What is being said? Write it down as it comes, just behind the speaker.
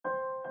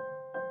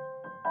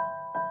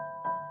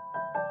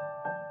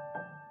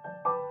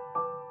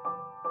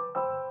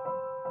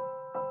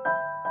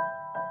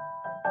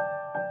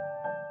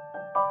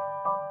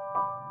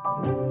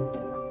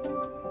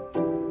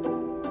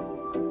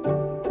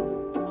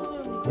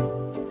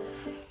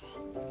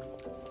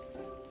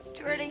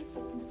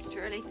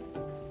early.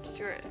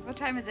 Sure. What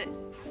time is it?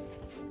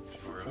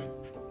 Too early?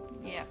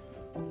 Yeah.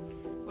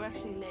 We're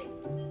actually late.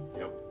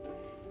 Yep.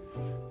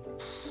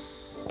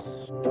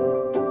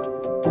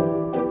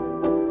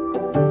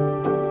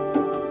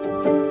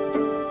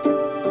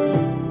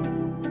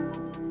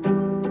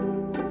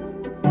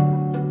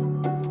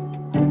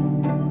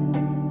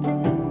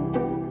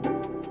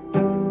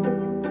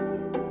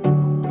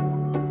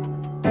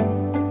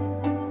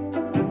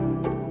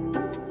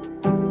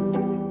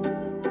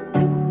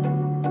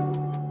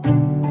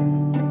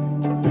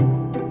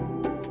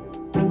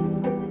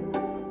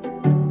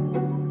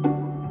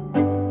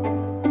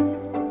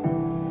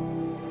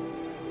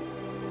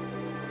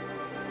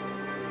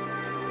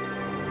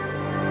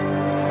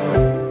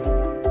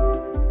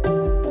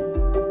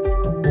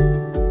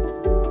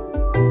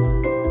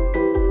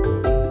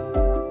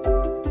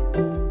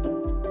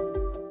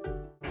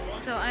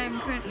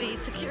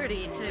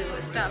 Security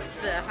to stop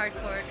the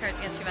hardcore Cards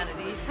Against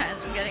Humanity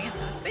fans from getting into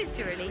the space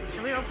too early.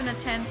 We open at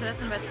 10, so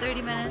that's in about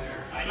 30 minutes.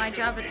 My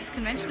job at this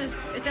convention is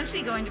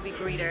essentially going to be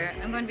greeter.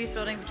 I'm going to be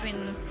floating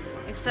between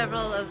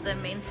several of the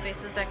main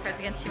spaces that Cards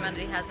Against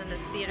Humanity has in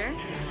this theater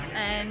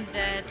and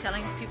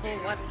telling people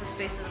what the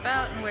space is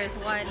about and where's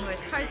what and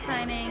where's card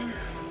signing,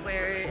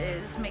 where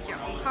is make your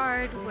own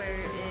card,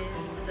 where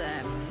is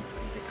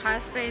the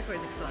class space,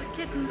 where's Exploding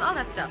Kittens, all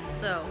that stuff.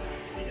 So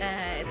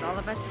it's all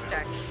about to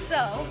start.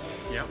 So,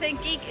 yep.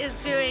 Think Geek is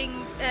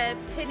doing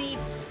penny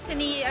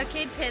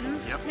arcade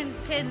pins, yep.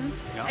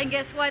 pins, Yep. And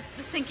guess what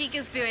Think Geek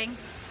is doing?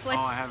 Oh,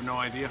 I have no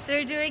idea.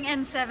 They're doing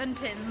N7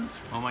 pins.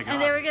 Oh my god.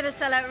 And they were gonna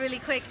sell out really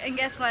quick, and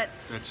guess what?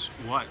 That's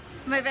what?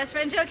 My best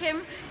friend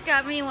Joachim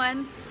got me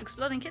one.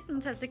 Exploding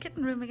Kittens has the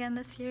kitten room again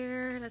this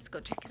year. Let's go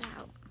check it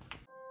out.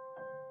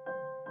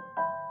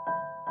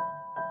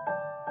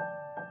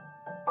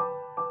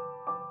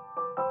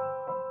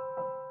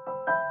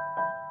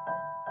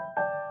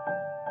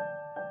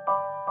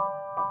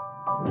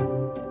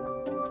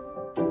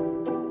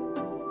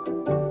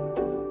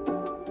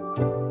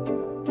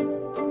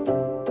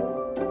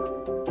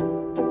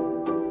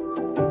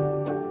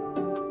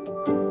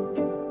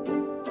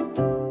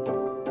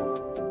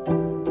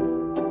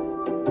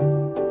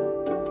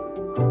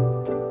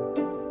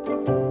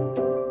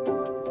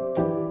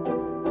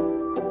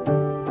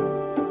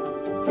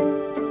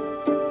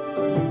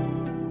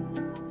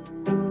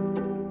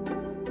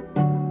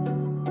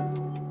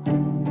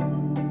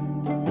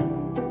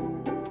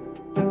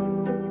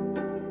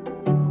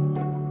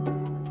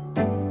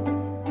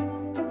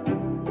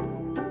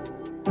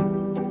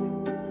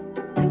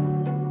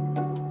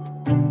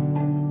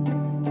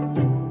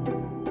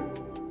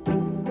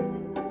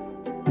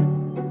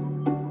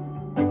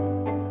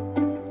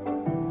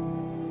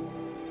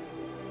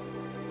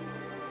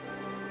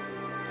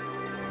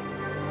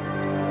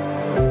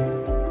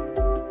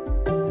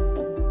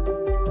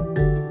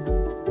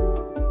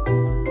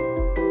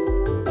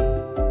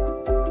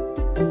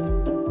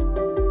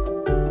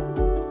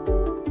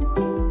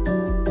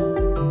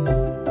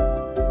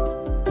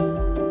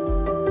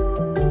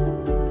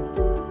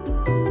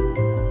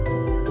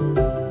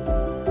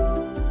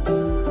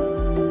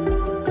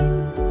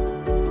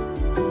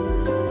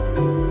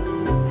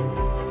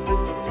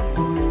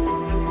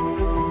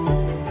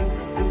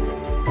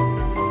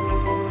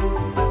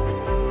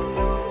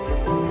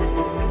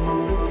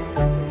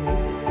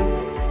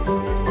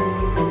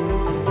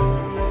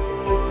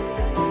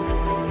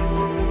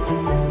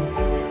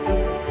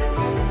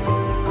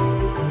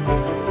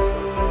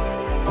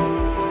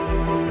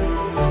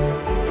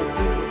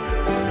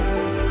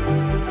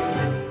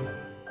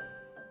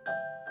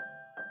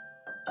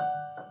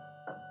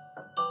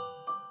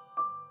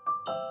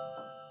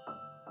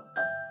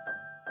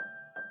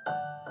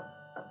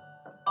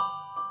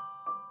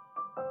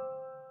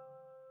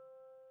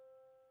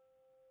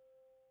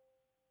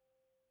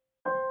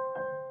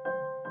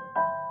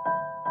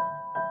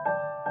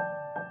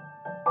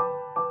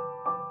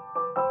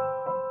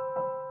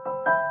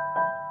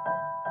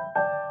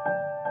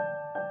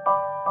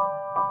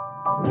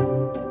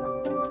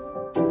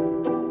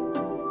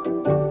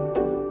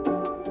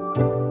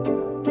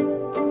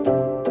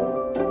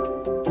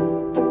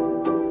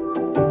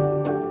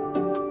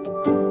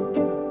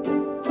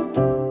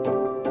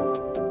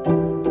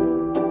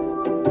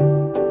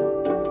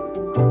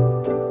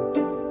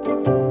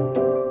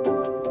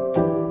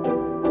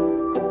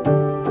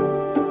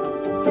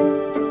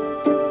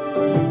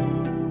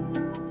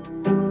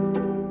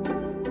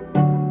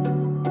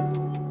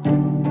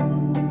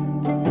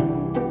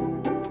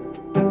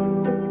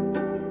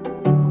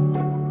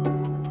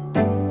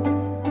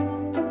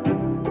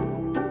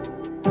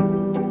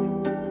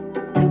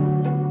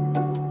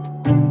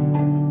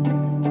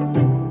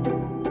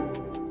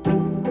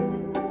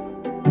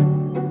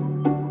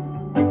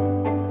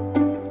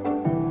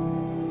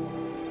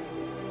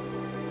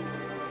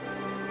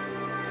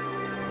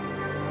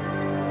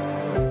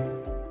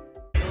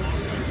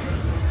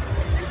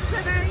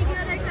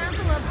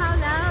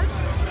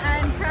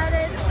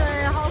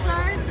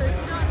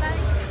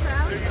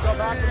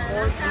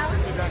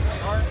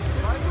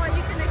 This is what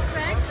you can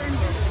expect, and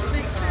just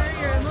make sure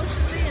you're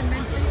emotionally and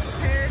mentally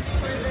prepared.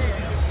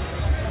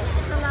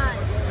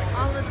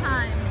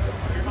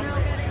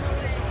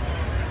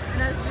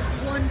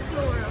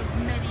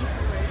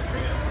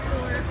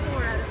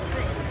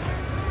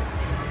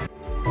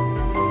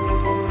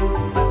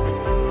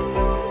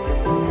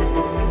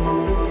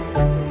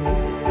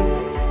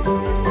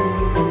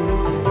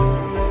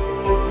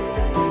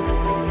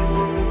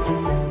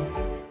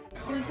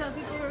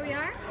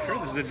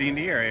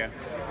 area,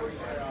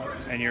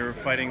 and you're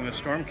fighting the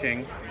Storm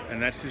King,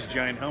 and that's his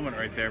giant helmet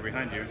right there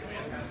behind you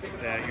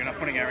that you're not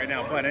pointing at right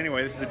now. But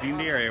anyway, this is the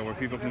D&D area where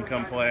people can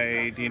come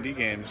play D&D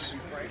games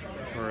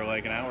for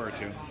like an hour or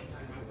two.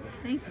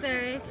 Thanks,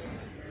 Derek.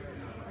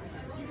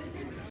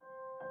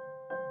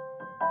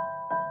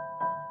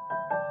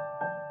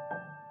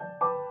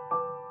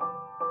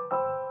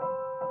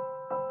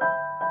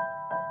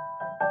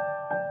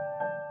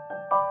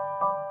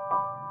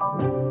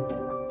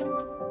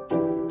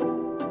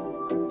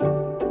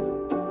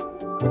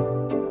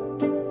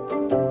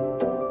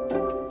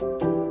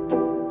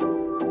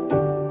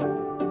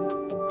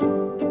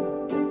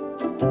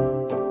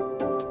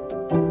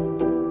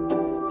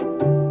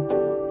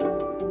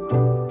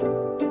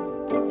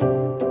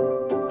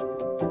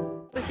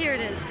 Here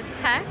it is.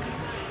 PAX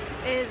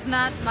is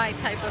not my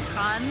type of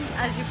con,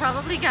 as you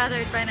probably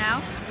gathered by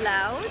now.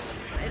 Loud.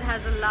 It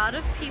has a lot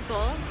of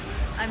people.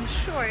 I'm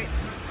short.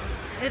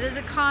 It is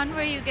a con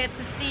where you get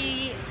to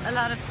see a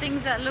lot of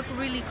things that look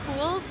really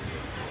cool,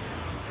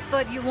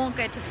 but you won't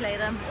get to play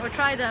them or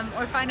try them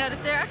or find out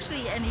if they're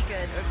actually any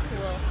good or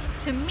cool.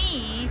 To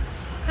me,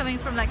 coming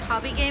from like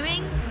hobby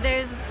gaming,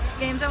 there's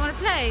games I want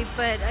to play,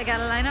 but I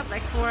gotta line up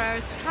like 4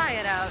 hours to try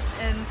it out.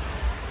 And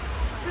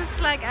this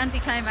is like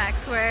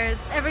anticlimax where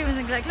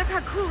everyone's like, look how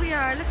cool we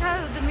are, look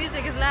how the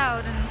music is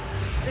loud and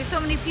there's so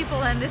many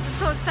people and this is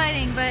so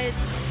exciting, but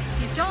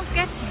you don't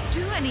get to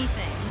do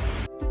anything.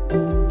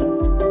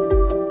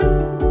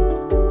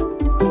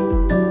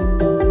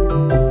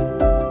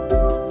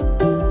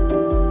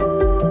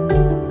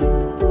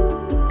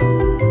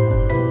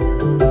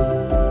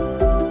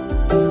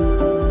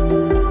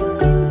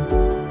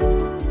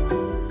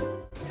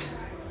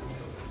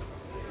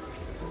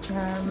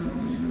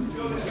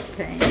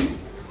 Okay.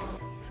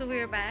 So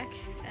we're back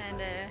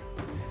and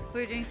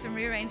we're doing some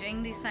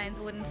rearranging. These signs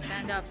wouldn't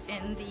stand up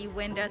in the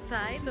wind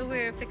outside, so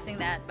we're fixing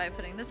that by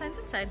putting the signs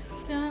inside.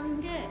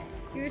 Come get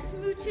your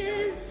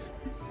smooches.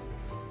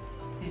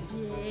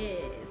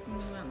 Yes.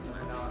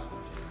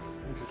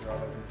 Smooches are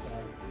always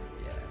inside.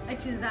 I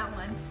choose that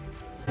one.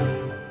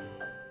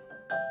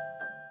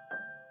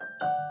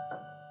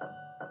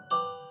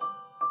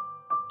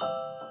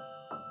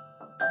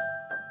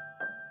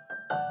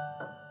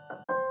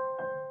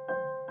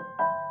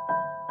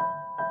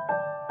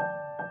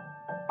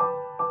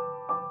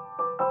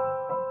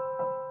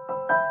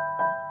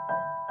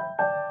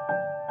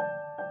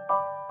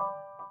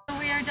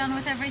 We are done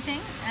with everything.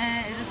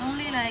 It is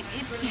only like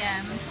 8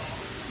 p.m.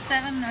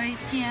 7 or 8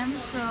 p.m.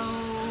 so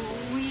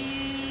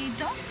we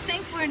don't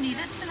think we're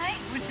needed tonight,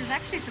 which is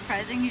actually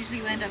surprising.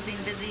 Usually we end up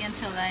being busy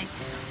until like,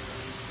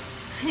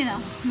 you know,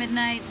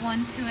 midnight,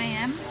 1, 2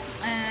 a.m.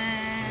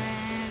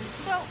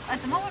 So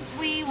at the moment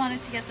we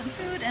wanted to get some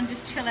food and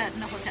just chill out in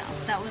the hotel.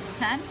 That was the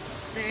plan.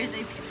 There is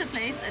a pizza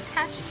place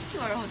attached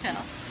to our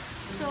hotel,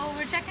 so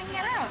we're checking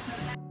it out.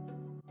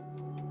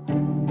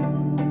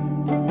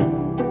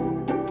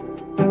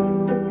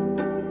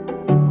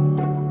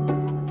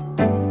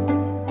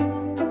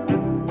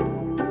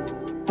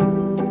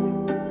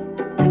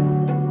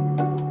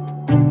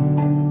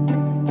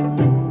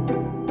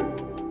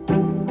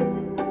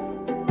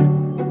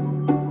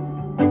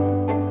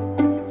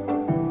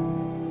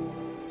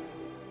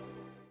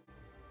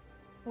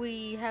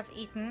 We have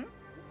eaten.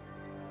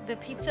 The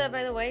pizza,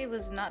 by the way,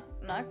 was not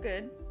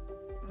good.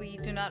 We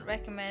do not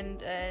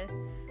recommend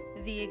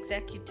the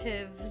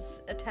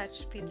executives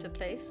attached pizza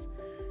place.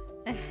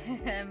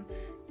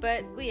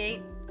 But we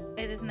ate.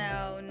 It is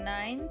now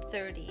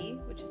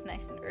 9:30, which is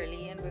nice and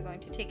early, and we're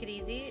going to take it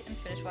easy and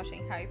finish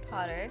watching Harry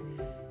Potter,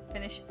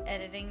 finish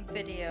editing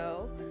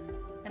video,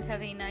 and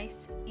have a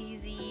nice,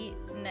 easy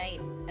night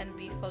and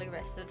be fully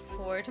rested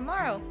for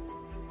tomorrow.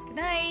 Good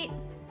night!